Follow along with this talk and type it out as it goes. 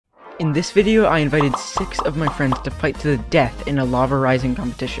In this video, I invited 6 of my friends to fight to the death in a lava rising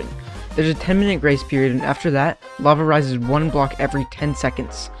competition. There's a 10-minute grace period, and after that, lava rises 1 block every 10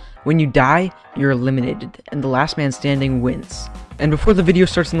 seconds. When you die, you're eliminated, and the last man standing wins. And before the video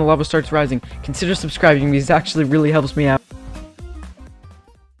starts and the lava starts rising, consider subscribing because it actually really helps me out.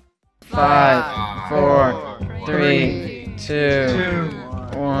 5, 4, 3, 2,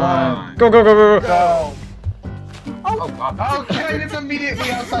 1. Go, go, go, go, go! Oh god. Okay, it's immediately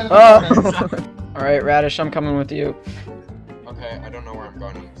outside of the fence. Alright, Radish, I'm coming with you. Okay, I don't know where I'm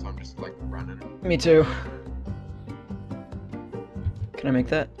going, so I'm just like running. Me too. Can I make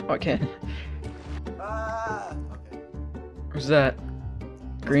that? Oh, I can. Okay. Who's that?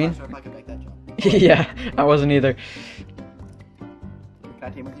 Green? I'm not sure if I can make that jump. Yeah, I wasn't either. Can I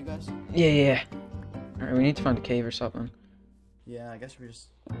team with you guys? Yeah. Alright, we need to find a cave or something. Yeah, I guess we just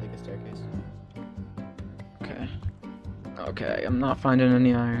make a staircase. Okay, I'm not finding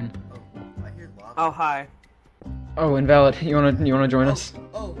any iron. Oh, I hear lava. Oh, hi. Oh, Invalid, you wanna join us?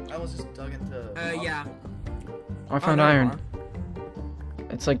 Oh, I was just dug into. Yeah. Oh, I found iron.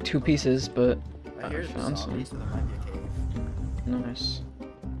 It's like 2 pieces, but I hear found some. zombies, so there might be a cave. Nice.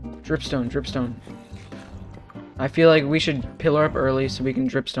 Dripstone. I feel like we should pillar up early so we can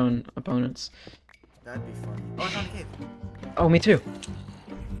dripstone opponents. That'd be fun. Oh, I found a cave. Oh, me too.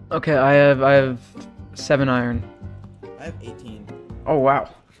 Okay, I have 7 iron. I have 18. Oh wow.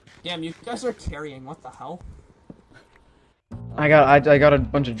 Damn, you guys are carrying. What the hell? I got a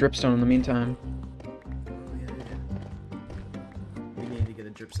bunch of dripstone in the meantime. Oh yeah. We need to get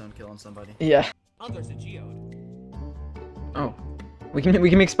a dripstone kill on somebody. Yeah. Oh, there's a geode. Oh. We can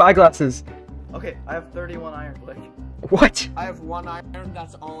make spyglasses. Okay, I have 31 iron, Blake. What? I have 1 iron.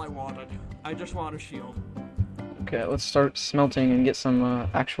 That's all I wanted. I just want a shield. Okay, let's start smelting and get some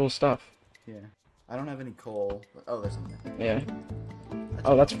actual stuff. Yeah. I don't have any coal. Oh, there's something. Yeah.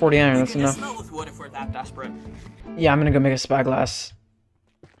 Oh, that's 40 iron. That's We can enough. smell with wood if we're that desperate. Yeah, I'm gonna go make a spyglass.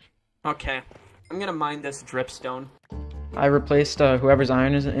 Okay. I'm gonna mine this dripstone. I replaced whoever's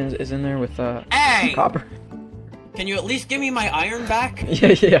iron is in there with Hey! copper. Can you at least give me my iron back?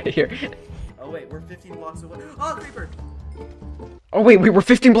 Yeah, here. Oh wait, we're 15 blocks away. Oh, creeper! Oh wait, we're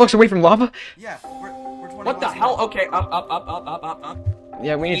 15 blocks away from lava? Yeah, we're 20 What the blocks hell? away. Okay, up.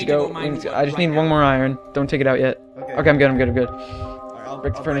 Yeah, we need to need to go. go mine wood I just right need 1 now. more iron. Don't take it out yet. Okay. Okay, I'm good. Alright, I'll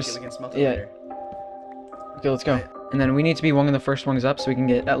Break the break furnace. it. We can smelt it Yeah. later. Okay, let's go. Right. And then we need to be one of the first ones up so we can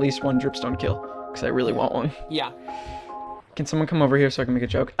get at least 1 dripstone kill. Because I really want one. Yeah. Can someone come over here so I can make a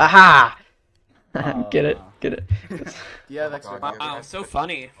joke? Aha! Get it. Do you have extra? God, Wow, so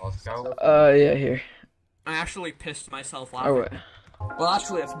funny. Let's go. Yeah, here. I actually pissed myself Oh, laughing. wait. Well,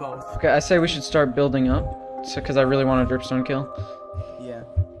 actually, it's both. Okay, I say we should start building up. So, because I really want a dripstone kill. Yeah.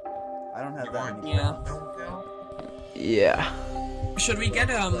 I don't have that many. Yeah. Yeah. Should we get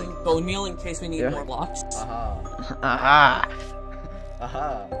bone meal in case we need more blocks? Aha. Aha!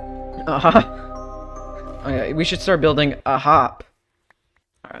 Aha. Aha! Okay, we should start building a hop.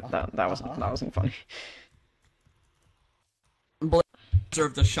 Alright, that wasn't funny. Blake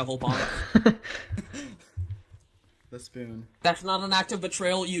deserved the shovel bomb. The spoon. That's not an act of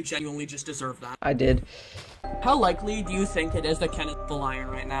betrayal. You genuinely just deserve that. I did. How likely do you think it is that Ken is full iron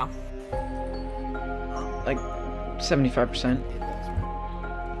right now? Like 75%.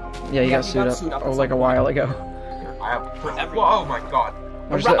 Yeah, you Yeah, got suit up. Oh, like a while ago. I have. For everyone. Whoa, oh my god.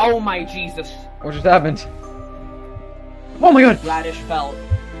 What just, Oh my Jesus! what just happened? Oh my god! Radish fell.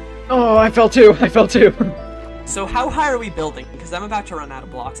 Oh, I fell too! So how high are we building? Because I'm about to run out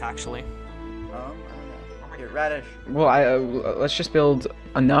of blocks, actually. I don't know. Here, radish. Well, let's just build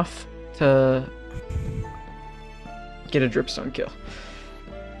enough to get a dripstone kill.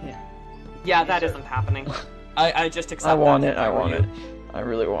 Yeah, that isn't happening. I just accept I want that. it. I want it. I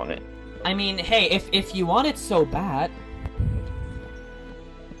really want it. I mean, hey, if you want it so bad...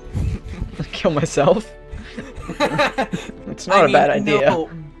 Kill myself? It's not a bad idea. No,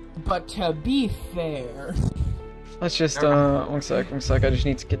 but to be fair... Let's just, one sec, I just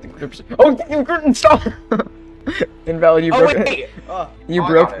need to get the grips. Oh, stop! Invalid, you broke it. Oh. You I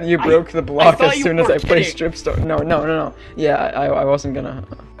broke got it. you broke the block thought as you soon as were I placed kidding. dripstone. No. Yeah, I wasn't gonna.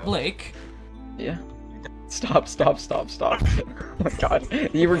 Blake? Yeah. Stop. Oh my god.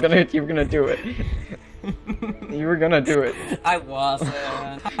 You were gonna do it. You were gonna do it. I wasn't.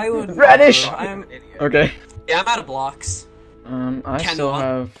 I would... Radish! I'm... Okay. Yeah, I'm out of blocks. I still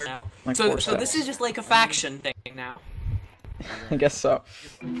have like 4 So this is just like a faction thing now. I guess so.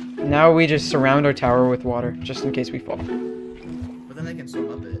 Now we just surround our tower with water, just in case we fall. But then they can swim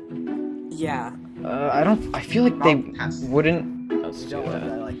up it. Yeah. I feel like they wouldn't. Let's You do don't want that.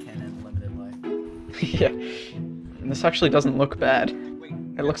 that like Ken in limited life. Yeah. This actually doesn't look bad. Wait,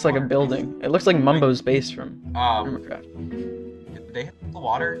 It looks like a building. It looks like Mumbo's base from Minecraft. Did they hit the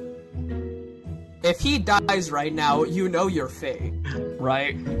water? If he dies right now, you know you're fake,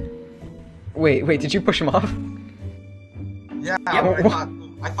 right? Wait, did you push him off? Yeah,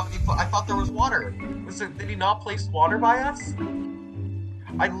 I thought there was water. Did he not place water by us?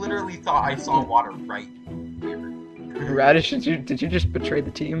 I literally thought I saw water right here. Radish, did you just betray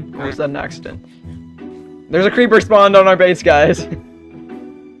the team? Or was that an accident? There's a creeper spawned on our base, guys.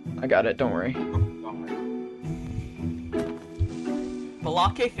 I got it, don't worry.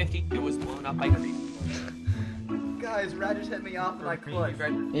 Balake 52 was blown up by creep. Guys, Radish hit me off and I clutched.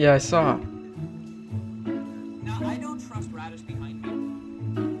 Yeah, I saw. Now, I don't trust Radish behind me.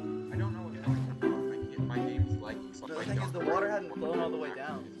 I don't know what's going on. My game's lagging. So The thing is, the water hadn't flown all the way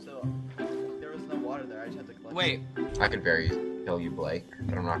down, so there was no water there. I just had to clutch. Wait. I could very kill you, Blake,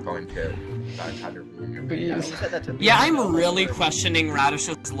 but I'm not going to. I had to ruin your video. You said that to me. Yeah, I'm really questioning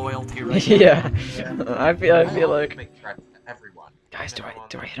Radish's loyalty right Yeah. I feel like. Make threats to everyone. Guys, do I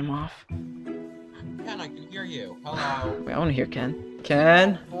hit him off? Ken, I can hear you. Hello. Wait, I want to hear Ken.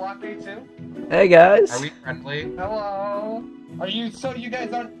 Ken. Blockade too? Hey guys. Are we friendly? Hello. Are you? So you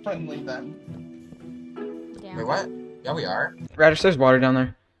guys aren't friendly then? Yeah. Wait, what? Yeah, we are. Radish, there's water down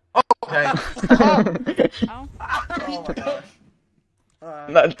there. Okay. Oh. Oh my gosh.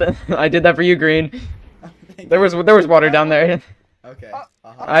 I did that for you, Green. There was water down there. Okay.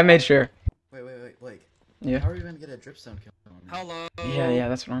 I made sure. Wait, Blake. Yeah. How are we gonna get a dripstone kill on him? Hello. Yeah,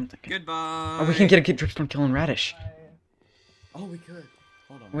 that's what I'm thinking. Goodbye. Oh, we can get a dripstone kill on Radish. Oh, we could.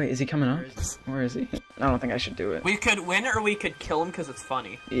 Hold on. Wait, is he coming up? Where is Where is he? I don't think I should do it. We could win or we could kill him because it's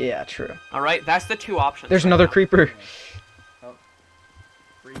funny. Yeah, true. Alright, that's the two options. There's right another now. creeper. Oh.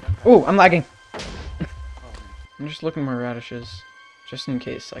 Oh, I'm lagging. Oh, man. I'm just looking where Radish is, just in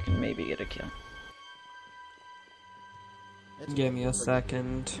case I can maybe get a kill. It's Give me a pretty good.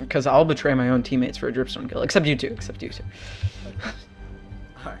 second. Because I'll betray my own teammates for a dripstone kill. Except you two. Okay.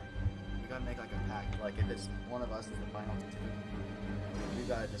 Alright. We gotta make like a pact. Like if it's one of us is the final two, we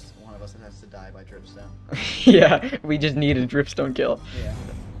gotta just one of us that has to die by dripstone. Yeah, we just need a dripstone kill. Yeah.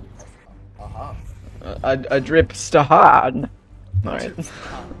 Aha. A dripstone. Alright.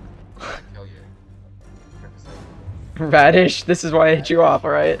 Kill you. Radish, this is why I hit you off,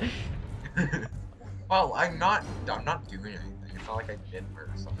 alright? Well, I'm not doing anything. It's not like I did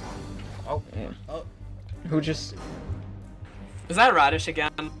murder someone. Oh. Yeah. Oh. Who just... Is that Radish again?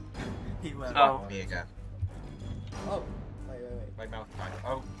 He went. Oh. Me again. Oh. Wait. My mouth died.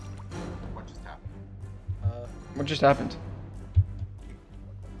 Oh. What just happened? What just happened?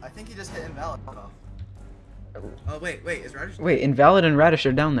 I think he just hit invalid off. Oh wait, is Radish? Wait, Invalid and Radish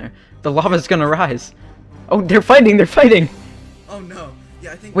are down there. The lava's gonna rise. Oh, they're fighting! Oh no.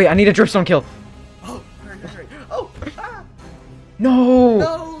 Yeah, I think. Wait, I need a dripstone kill. Oh, hurry. Oh. Ah. No!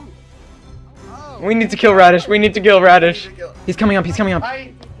 No. Oh. We need to kill Radish. We need to kill Radish. We need to kill- He's coming up.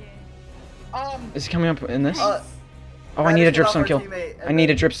 Is he coming up in this? Uh, Oh, I need a Radish cut off dripstone our kill. teammate, and I need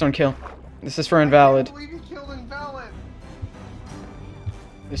a then- dripstone kill. This is for Invalid. I can't believe you killed Invalid.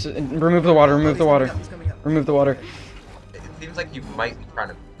 This is remove the water. Remove the water. He's coming up. Remove the water. It seems like you might be trying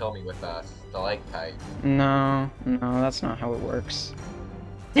to kill me with the leg type. No, that's not how it works.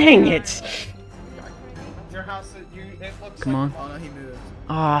 Dang it! Your house, it looks Come like on. Oh no, he moved.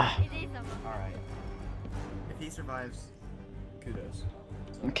 Ah, It is a Alright. If he survives, kudos.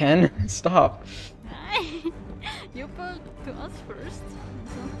 Ken, stop. You pulled to us first.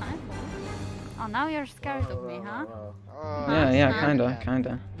 It's not my fault. Oh, now you're scared of me, huh? Yeah,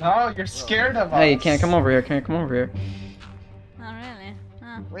 kinda. No, you're scared of us. Hey, you can't come over here. Can't come over here. Not really.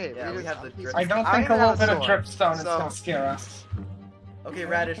 Wait, Yeah, we have the drip. I don't think a little bit of dripstone is gonna scare us. Okay,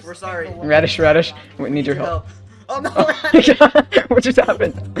 Radish, we're sorry. Radish, we need your help. Oh no! What just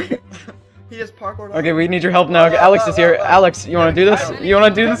happened? He just parkoured. Okay, we need your help now. Alex is here. Alex, you wanna do this? You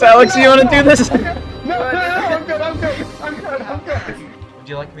wanna do this, Alex? You wanna do this? No, I'm good. Would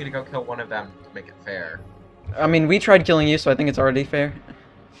you like me to go kill one of them to make it fair? I mean, we tried killing you, so I think it's already fair.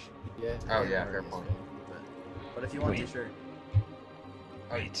 Yeah. Oh yeah, fair point. But if you want to, Wait. sure.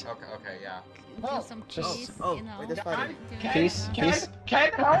 Wait. Okay, yeah. Do some Just- peace, Oh, you know. wait, there's fighting. Peace.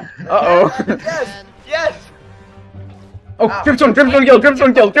 Can help? Uh-oh. Yes! Oh, dripstone kill.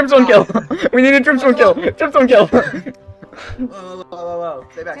 We need a dripstone kill. Whoa.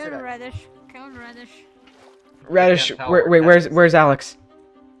 Stay back. Kill Radish. Radish, where's Alex?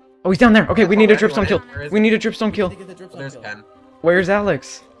 Oh, he's down there. Okay, we need a dripstone kill. We need a dripstone kill. There's Ken. Where's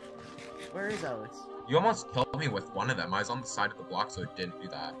Alex? Where is Alex? You almost killed me with one of them. I was on the side of the block, so it didn't do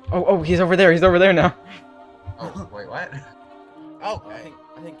that. Oh, he's over there. He's over there now. Oh, wait, what? Oh, Okay.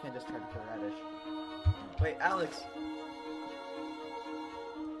 I think Ken just tried to kill Radish. Wait, Alex.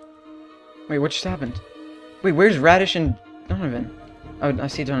 Wait, what just happened? Wait, where's Radish and Donovan? Oh, I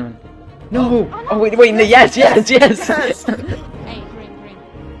see Donovan. No! Oh, wait, no, yes! Hey, green.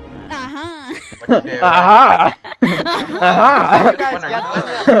 Uh-huh. Aha! Aha!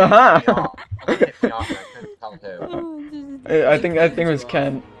 I think it was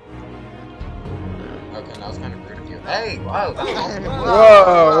Ken. Okay, that was kind of rude of you. Hey, whoa!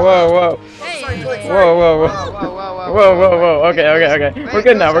 Whoa! Hey. Whoa! Okay. We're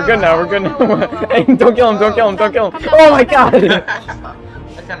good now. Hey, don't kill him! Oh my god!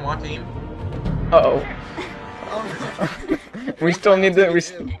 I can want team. Uh-oh. We still need the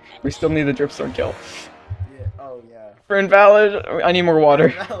dripstone kill. Yeah. Oh yeah. For invalid, I need more water.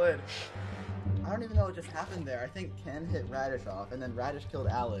 Invalid. I don't even know what just happened there. I think Ken hit Radish off, and then Radish killed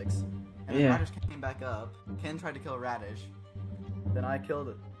Alex. And then Radish came back up. Ken tried to kill Radish. Then I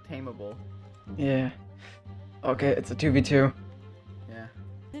killed Tameable. Yeah. Okay, it's a 2v2. Yeah.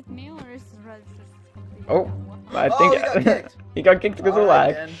 Is it me or is Red just completely Oh, I think he got kicked. he got kicked because of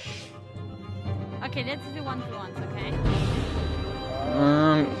Alright, lag. Ken. Okay, let's do 1v1s, okay?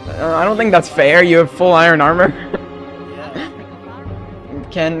 I don't think that's fair. You have full iron armor. Yeah.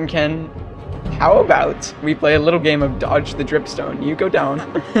 Ken, how about we play a little game of dodge the dripstone? You go down,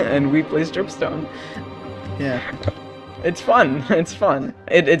 and we play dripstone. Yeah. It's fun.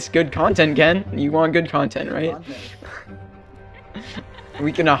 It's good content, Ken. You want good content, right?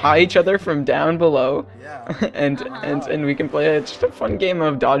 We can high each other from down below. Yeah. and we can play just a fun game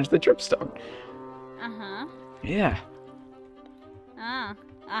of dodge the dripstone. Uh-huh. Yeah. I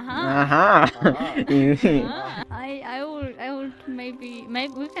will maybe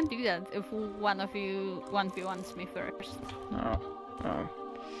we can do that if one of you 1v1s me first. Oh.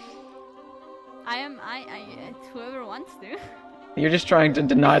 It's whoever wants to. You're just trying to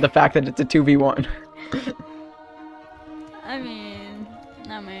deny the fact that it's a 2v1. I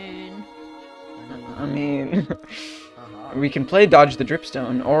mean. We can play dodge the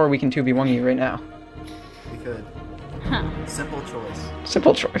dripstone, or we can 2v1 you right now. We could. Simple choice.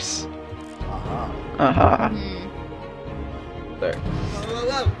 Simple choice. There.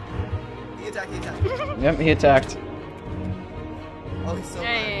 Whoa. He attacked. Yep, he attacked. Oh, he's so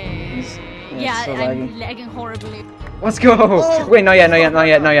Hey. Yeah, so I'm lagging horribly. Let's go! Oh! Wait, not yet.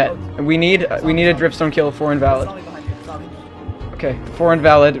 We need a dripstone kill for invalid. Zombie behind you. Zombie. Okay, for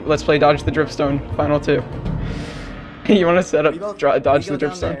invalid, let's play dodge the dripstone. Final 2. You want to set up dodge the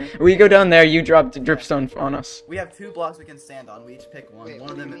dripstone? We go down there. You drop the dripstone on us. We have 2 blocks we can stand on. We each pick one. Wait,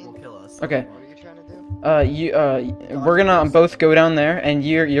 One of them will kill us. Okay. What are you trying to do? We're gonna both go down there, and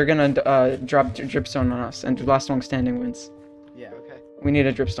you're gonna drop dripstone on us, and last one standing wins. Yeah. Okay. We need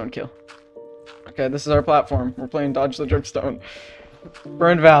a dripstone kill. Okay, this is our platform. We're playing dodge the dripstone. For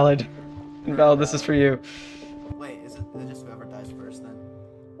invalid. Invalid, this is for you. Wait, is it just whoever dies first then?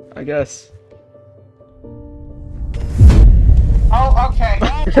 I guess. Oh, okay.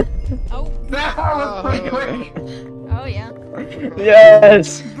 Oh. That was pretty quick. Oh yeah.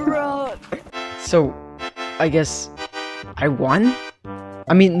 Yes! Bro. So, I guess I won?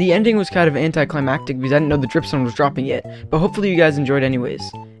 I mean, the ending was kind of anticlimactic because I didn't know the dripstone was dropping yet, but hopefully you guys enjoyed anyways.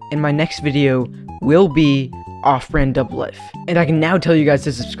 And my next video will be off-brand double life. And I can now tell you guys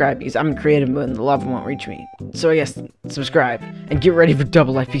to subscribe because I'm creative mode and the lava won't reach me. So I guess subscribe and get ready for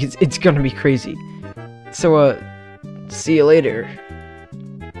double life because it's gonna be crazy. So, see you later.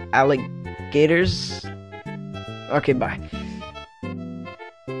 Alligators? Okay, bye.